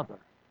another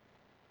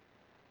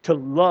to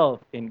love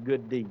and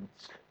good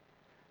deeds,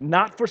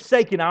 not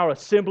forsaking our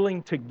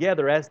assembling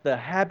together as the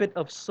habit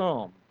of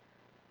some,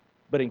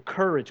 but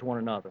encourage one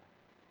another,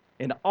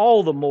 and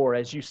all the more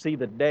as you see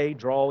the day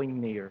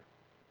drawing near.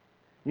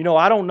 You know,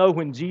 I don't know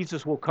when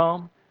Jesus will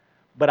come,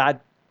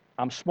 but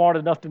I'm smart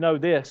enough to know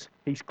this.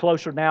 He's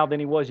closer now than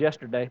he was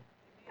yesterday.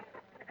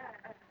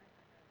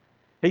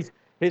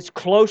 It's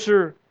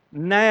closer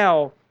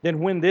now than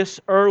when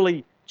this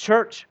early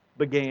church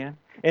began.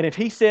 And if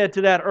he said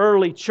to that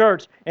early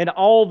church, and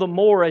all the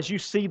more as you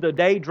see the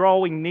day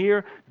drawing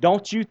near,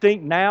 don't you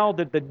think now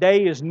that the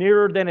day is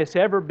nearer than it's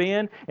ever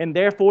been, and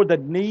therefore the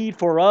need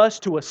for us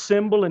to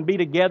assemble and be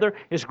together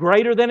is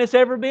greater than it's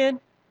ever been?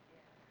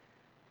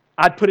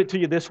 I'd put it to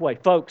you this way,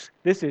 folks,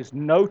 this is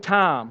no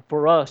time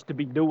for us to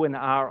be doing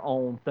our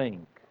own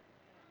thing.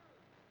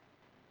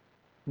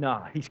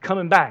 No, he's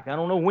coming back. I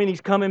don't know when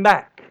he's coming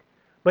back,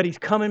 but he's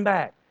coming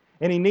back.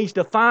 And he needs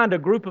to find a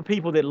group of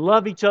people that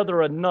love each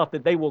other enough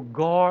that they will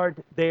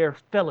guard their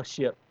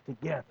fellowship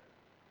together.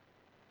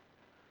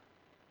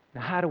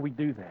 Now, how do we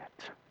do that?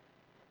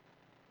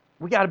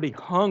 We got to be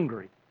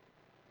hungry.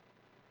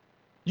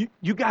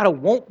 You got to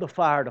want the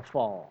fire to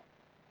fall.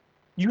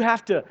 You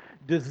have to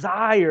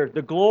desire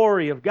the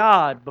glory of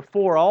God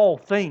before all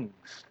things.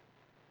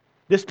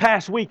 This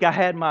past week, I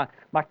had my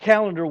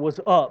calendar was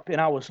up, and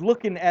I was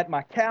looking at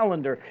my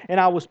calendar, and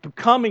I was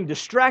becoming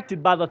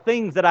distracted by the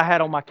things that I had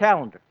on my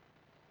calendar.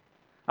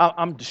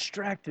 I'm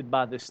distracted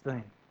by this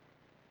thing.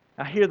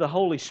 I hear the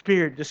Holy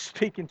Spirit just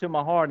speaking to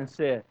my heart and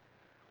said,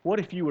 what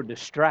if you were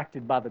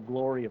distracted by the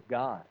glory of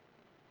God?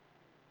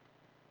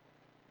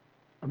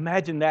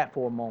 Imagine that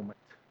for a moment.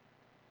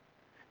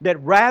 That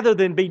rather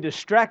than be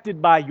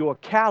distracted by your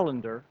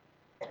calendar,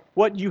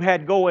 what you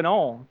had going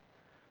on,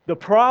 the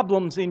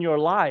problems in your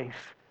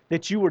life,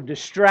 that you were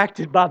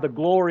distracted by the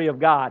glory of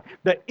God,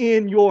 the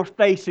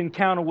in-your-face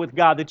encounter with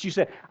God, that you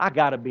said, I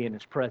got to be in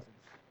His presence.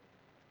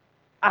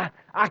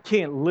 I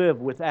can't live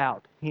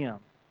without Him.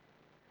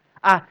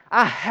 I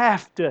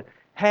have to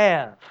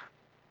have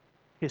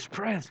His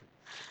presence.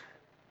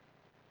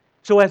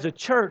 So as a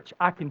church,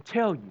 I can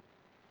tell you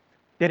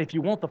that if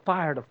you want the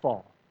fire to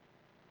fall,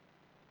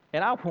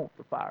 and I want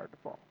the fire to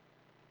fall,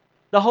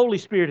 the Holy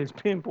Spirit has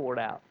been poured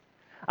out.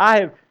 I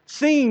have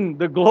seen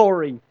the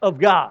glory of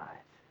God.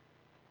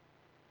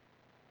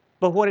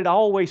 But what it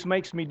always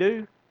makes me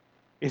do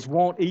is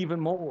want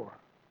even more.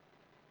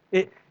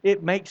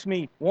 It makes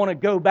me want to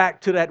go back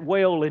to that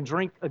well and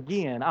drink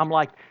again. I'm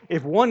like,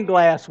 if one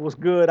glass was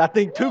good, I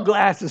think 2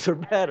 glasses are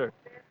better.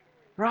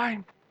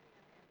 Right?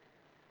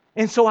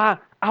 And so I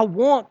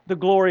want the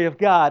glory of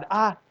God.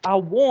 I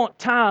want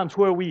times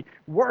where we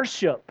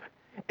worship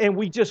and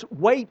we just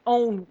wait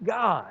on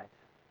God.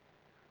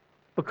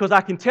 Because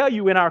I can tell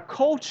you in our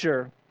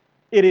culture,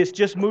 it is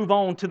just move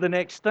on to the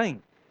next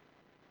thing.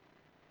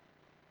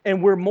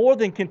 And we're more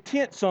than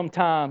content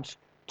sometimes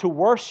to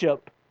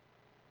worship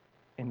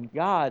and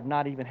God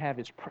not even have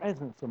His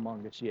presence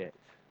among us yet.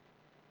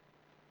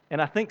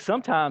 And I think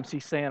sometimes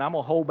He's saying, I'm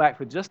going to hold back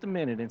for just a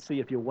minute and see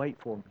if you'll wait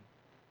for me.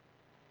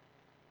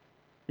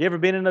 You ever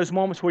been in those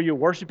moments where you're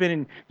worshiping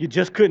and you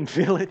just couldn't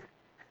feel it?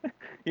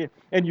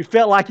 And you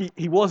felt like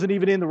he wasn't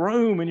even in the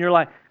room, and you're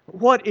like,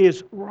 what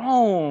is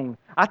wrong?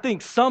 I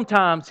think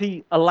sometimes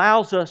He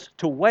allows us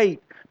to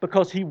wait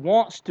because He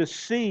wants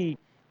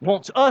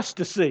us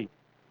to see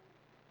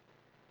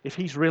if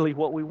He's really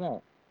what we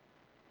want.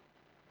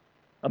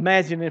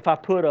 Imagine if I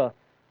put a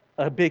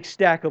big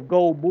stack of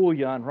gold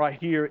bullion right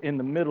here in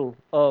the middle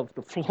of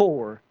the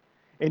floor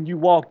and you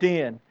walked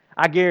in.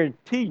 I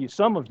guarantee you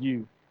some of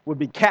you would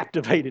be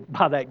captivated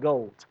by that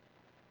gold.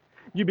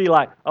 You'd be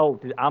like, oh,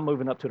 I'm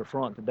moving up to the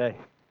front today.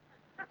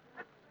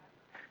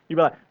 You'd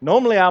be like,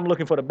 normally I'm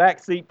looking for the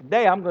back seat.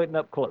 Today I'm getting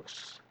up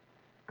close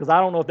because I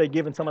don't know if they're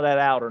giving some of that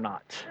out or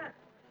not.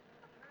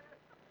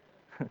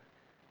 Do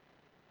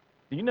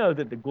you know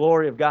that the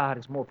glory of God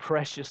is more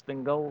precious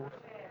than gold?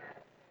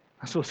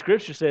 That's what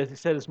Scripture says. It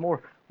said it's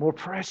more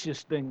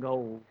precious than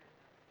gold.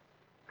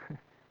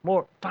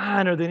 more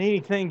finer than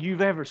anything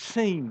you've ever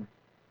seen.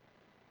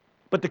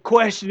 But the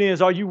question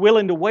is, are you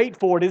willing to wait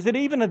for it? Is it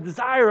even a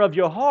desire of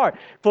your heart?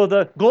 For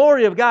the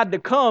glory of God to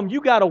come,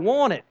 you got to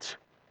want it.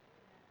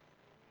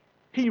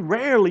 He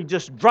rarely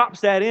just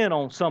drops that in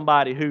on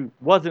somebody who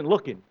wasn't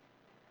looking.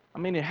 I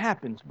mean, it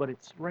happens, but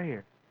it's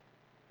rare.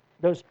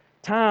 Those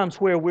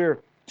times where we're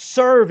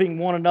serving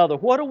one another.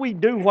 What do we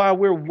do while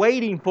we're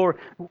waiting for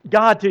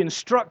God to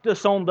instruct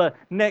us on the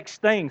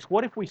next things?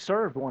 What if we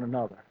served one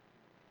another?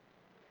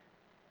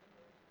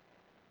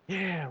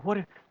 Yeah,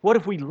 what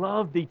if we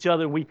loved each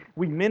other and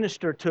we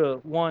ministered to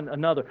one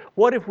another?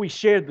 What if we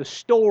shared the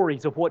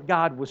stories of what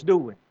God was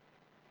doing?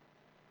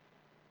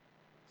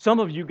 Some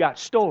of you got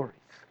stories.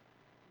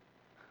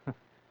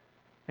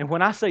 And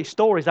when I say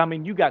stories, I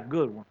mean you got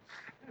good ones.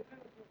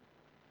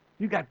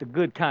 You got the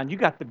good kind. You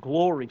got the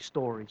glory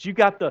stories. You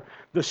got the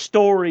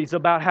stories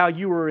about how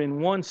you were in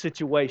one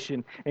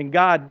situation and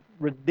God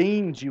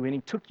redeemed you and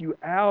He took you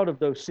out of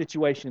those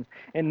situations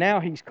and now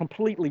He's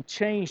completely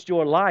changed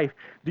your life.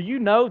 Do you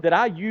know that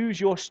I use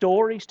your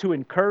stories to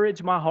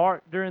encourage my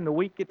heart during the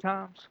week at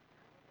times?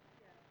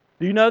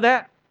 Do you know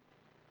that?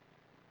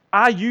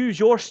 I use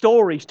your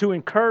stories to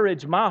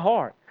encourage my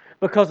heart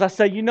because I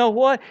say, you know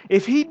what?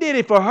 If He did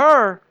it for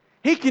her,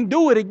 He can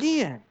do it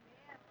again.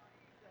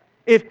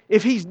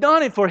 If He's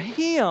done it for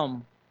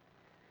him,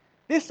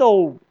 this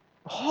old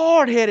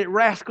hard-headed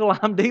rascal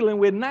I'm dealing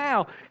with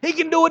now, He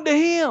can do it to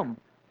him.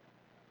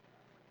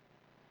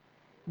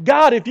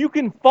 God, if you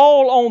can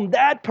fall on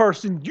that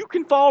person, you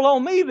can fall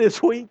on me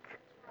this week.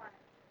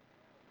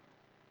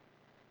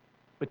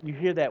 But you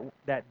hear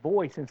that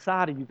voice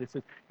inside of you that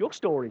says, your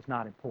story's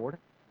not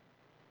important.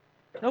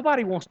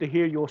 Nobody wants to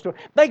hear your story.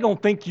 They're going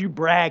to think you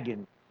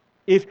bragging.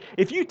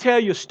 If you tell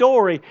your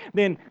story,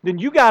 then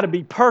you got to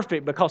be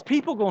perfect because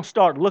people are going to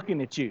start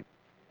looking at you.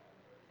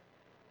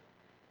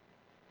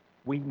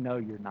 We know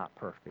you're not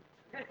perfect.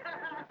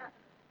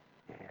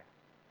 Yeah.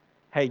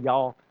 Hey,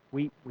 y'all,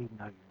 we know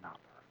you're not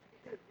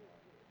perfect.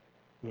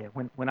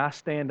 Yeah, when I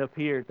stand up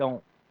here,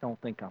 don't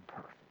think I'm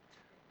perfect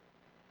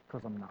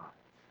because I'm not.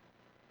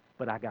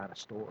 But I got a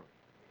story.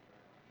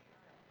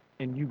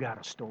 And you got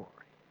a story.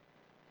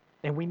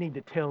 And we need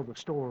to tell the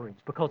stories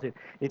because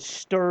it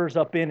stirs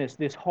up in us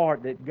this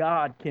heart that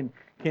God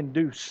can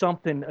do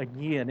something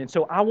again. And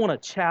so I want to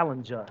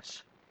challenge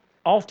us.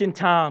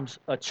 Oftentimes,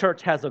 a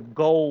church has a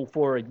goal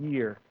for a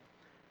year.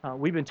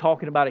 We've been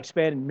talking about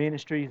expanding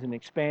ministries and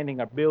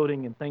expanding our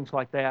building and things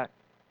like that.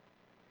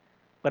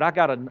 But I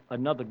got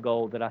another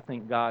goal that I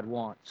think God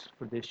wants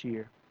for this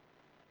year.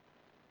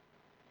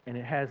 And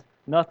it has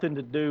nothing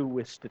to do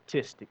with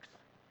statistics.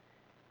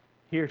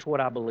 Here's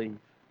what I believe.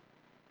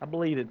 I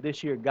believe that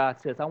this year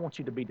God says, I want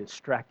you to be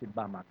distracted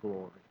by my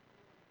glory.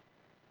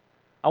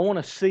 I want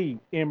to see,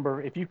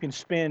 Ember, if you can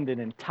spend an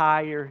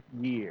entire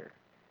year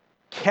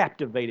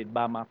captivated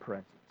by my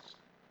presence,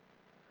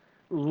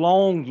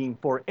 longing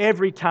for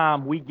every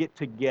time we get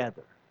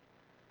together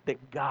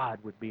that God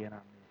would be in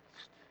our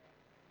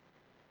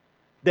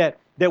midst.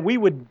 That we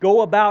would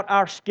go about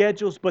our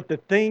schedules, but the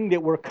thing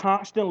that we're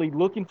constantly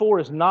looking for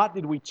is not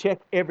that we check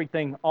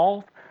everything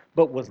off,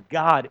 but was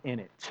God in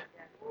it?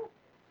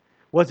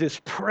 Was His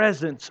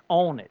presence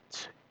on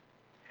it?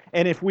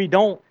 And if we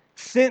don't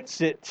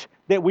sense it,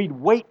 that we'd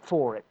wait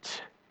for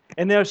it.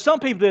 And there are some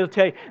people that will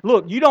tell you,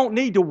 look, you don't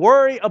need to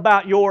worry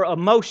about your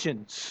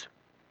emotions.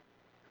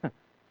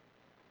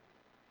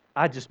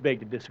 I just beg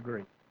to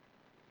disagree.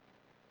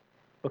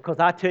 Because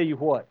I tell you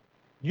what,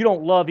 you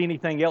don't love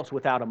anything else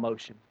without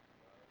emotion.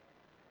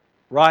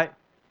 Right?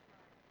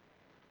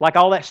 Like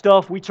all that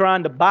stuff we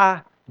trying to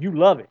buy, you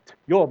love it.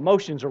 Your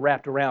emotions are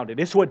wrapped around it.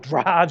 It's what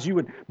drives you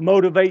and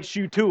motivates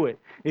you to it.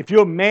 If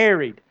you're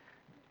married,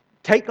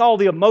 take all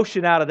the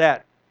emotion out of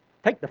that.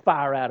 Take the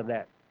fire out of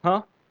that.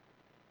 Huh?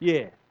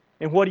 Yeah.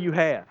 And what do you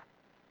have?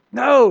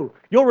 No,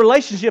 your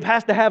relationship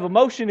has to have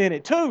emotion in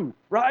it too,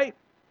 right?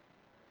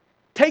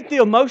 Take the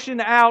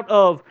emotion out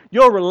of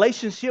your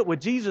relationship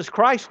with Jesus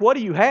Christ. What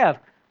do you have?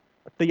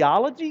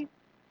 Theology?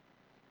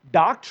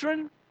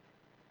 Doctrine?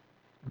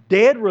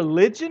 Dead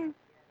religion?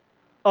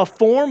 A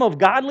form of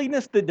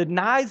godliness that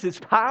denies its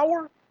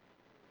power?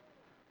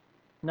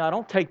 No,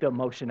 don't take the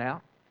emotion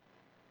out.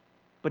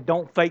 But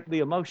don't fake the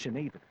emotion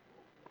either.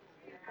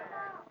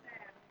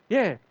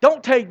 Yeah,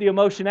 don't take the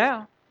emotion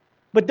out.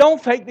 But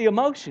don't fake the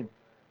emotion.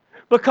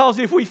 Because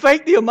if we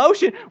fake the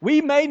emotion,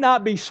 we may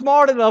not be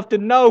smart enough to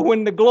know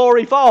when the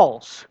glory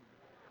falls.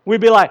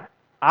 We'd be like,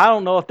 I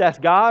don't know if that's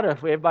God or if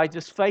everybody's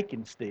just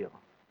faking still.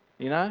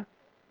 You know?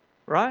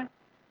 Right?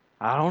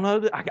 I don't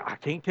know. I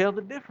can't tell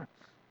the difference.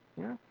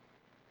 You know?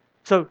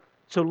 So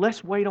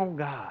let's wait on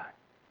God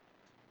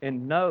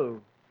and know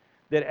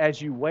that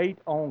as you wait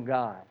on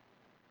God,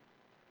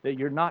 that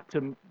you're not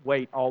to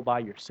wait all by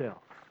yourself.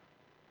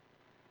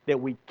 That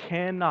we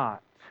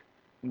cannot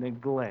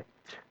neglect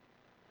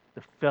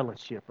the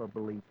fellowship of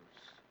believers.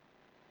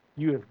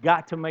 You have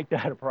got to make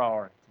that a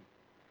priority.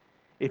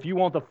 If you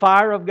want the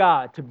fire of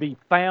God to be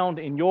found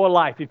in your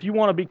life, if you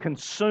want to be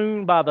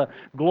consumed by the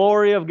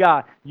glory of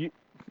God,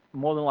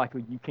 more than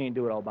likely you can't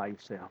do it all by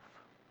yourself.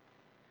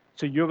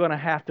 So you're going to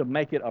have to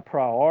make it a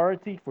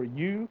priority for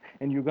you,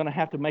 and you're going to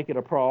have to make it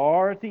a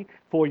priority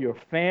for your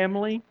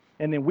family.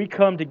 And then we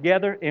come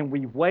together and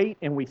we wait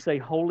and we say,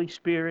 Holy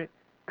Spirit,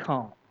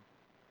 come.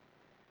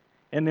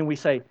 And then we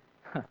say,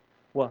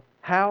 well,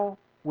 how's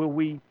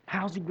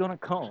he going to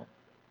come?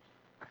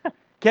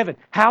 Kevin,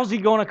 how's he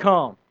going to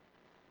come?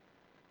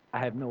 I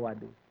have no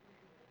idea.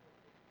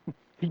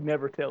 He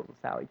never tells us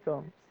how he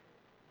comes.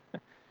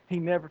 He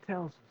never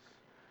tells us.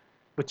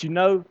 But you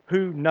know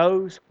who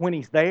knows when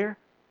he's there?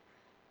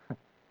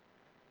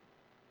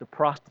 The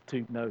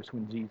prostitute knows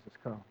when Jesus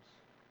comes.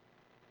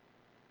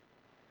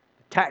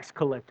 The tax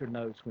collector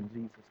knows when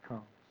Jesus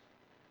comes.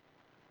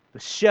 The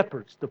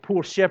shepherds, the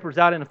poor shepherds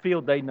out in the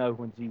field, they know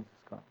when Jesus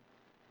comes.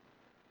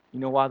 You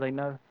know why they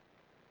know?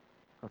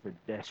 Because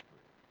they're desperate.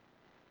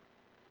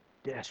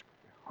 Desperate.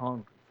 They're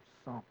hungry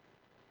for something.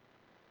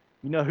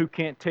 You know who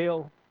can't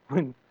tell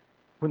when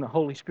the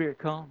Holy Spirit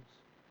comes?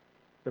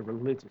 The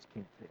religious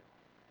can't tell.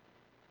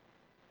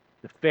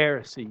 The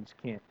Pharisees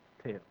can't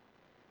tell.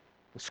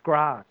 The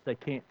scribes, they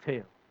can't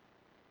tell.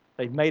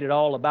 They've made it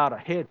all about a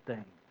head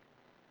thing.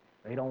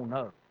 They don't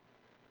know.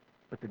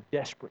 But the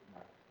desperate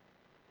know.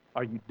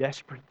 Are you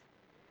desperate?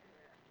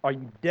 Are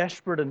you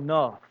desperate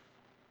enough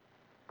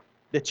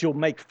that you'll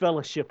make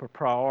fellowship a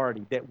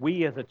priority, that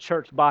we as a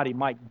church body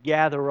might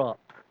gather up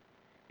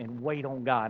and wait on God?